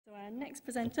next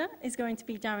presenter is going to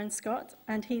be Darren Scott,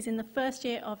 and he's in the first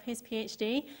year of his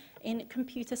PhD in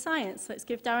computer science. Let's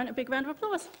give Darren a big round of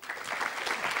applause.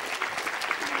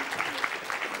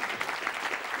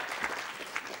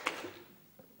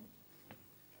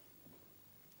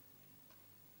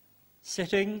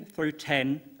 Sitting through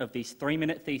 10 of these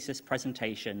 3-minute thesis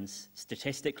presentations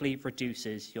statistically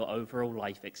reduces your overall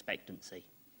life expectancy.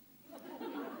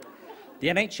 The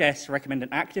NHS recommend an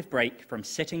active break from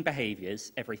sitting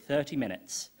behaviours every 30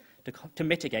 minutes to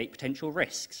mitigate potential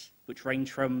risks, which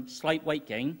range from slight weight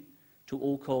gain to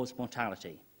all-cause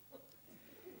mortality.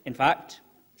 In fact,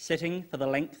 sitting for the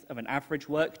length of an average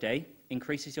workday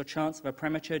increases your chance of a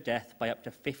premature death by up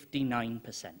to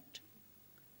 59%.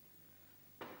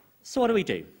 So what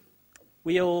do?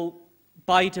 We all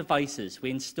buy devices, we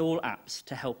install apps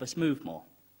to help us move more.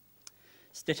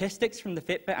 Statistics from the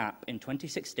Fitbit app in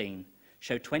 2016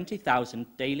 show 20,000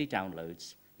 daily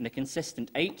downloads and a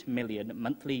consistent 8 million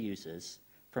monthly users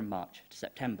from March to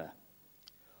September.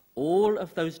 All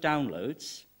of those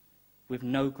downloads with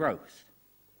no growth.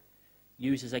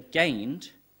 Users are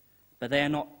gained, but they are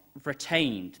not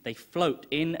retained. They float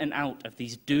in and out of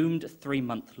these doomed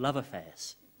 3-month love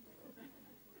affairs.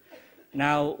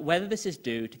 Now, whether this is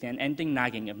due to the unending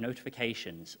nagging of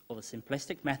notifications or the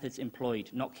simplistic methods employed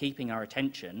not keeping our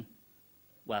attention,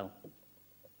 well,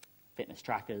 fitness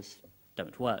trackers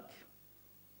don't work.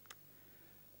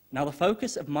 Now, the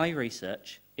focus of my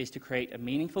research is to create a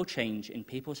meaningful change in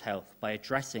people's health by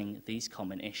addressing these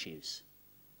common issues.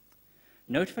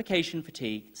 Notification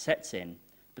fatigue sets in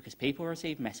because people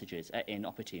receive messages at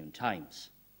inopportune times.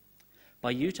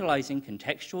 By utilizing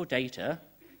contextual data,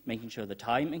 making sure the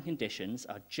time and conditions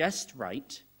are just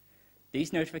right,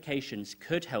 these notifications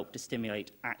could help to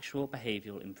stimulate actual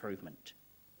behavioral improvement.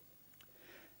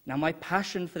 Now, my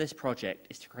passion for this project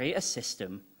is to create a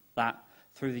system that,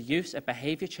 through the use of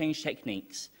behavior change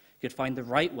techniques, could find the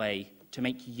right way to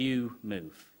make you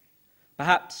move.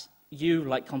 Perhaps you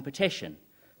like competition.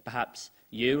 Perhaps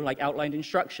you like outlined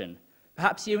instruction.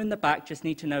 Perhaps you in the back just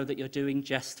need to know that you're doing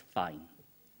just fine.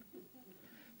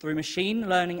 Through machine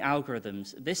learning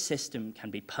algorithms, this system can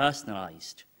be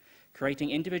personalized, creating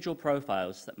individual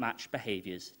profiles that match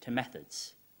behaviors to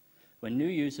methods. When new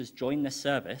users join this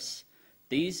service,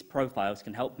 these profiles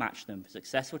can help match them for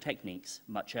successful techniques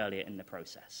much earlier in the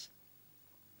process.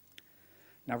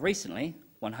 Now, recently,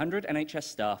 100 NHS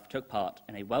staff took part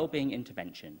in a wellbeing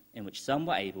intervention in which some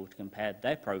were able to compare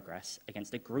their progress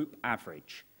against a group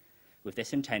average, with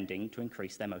this intending to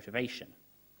increase their motivation.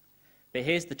 But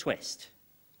here's the twist.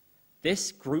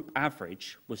 This group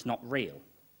average was not real.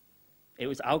 It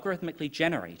was algorithmically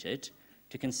generated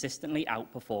to consistently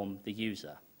outperform the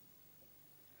user.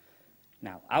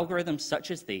 Now, algorithms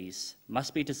such as these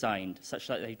must be designed such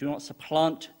that they do not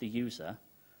supplant the user,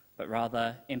 but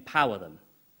rather empower them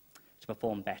to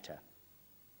perform better.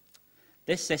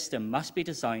 This system must be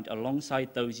designed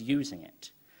alongside those using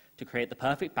it to create the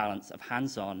perfect balance of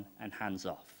hands-on and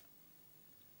hands-off.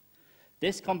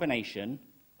 This combination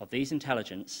of these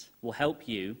intelligence will help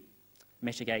you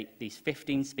mitigate these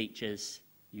 15 speeches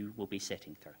you will be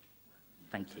sitting through.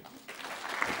 Thank you.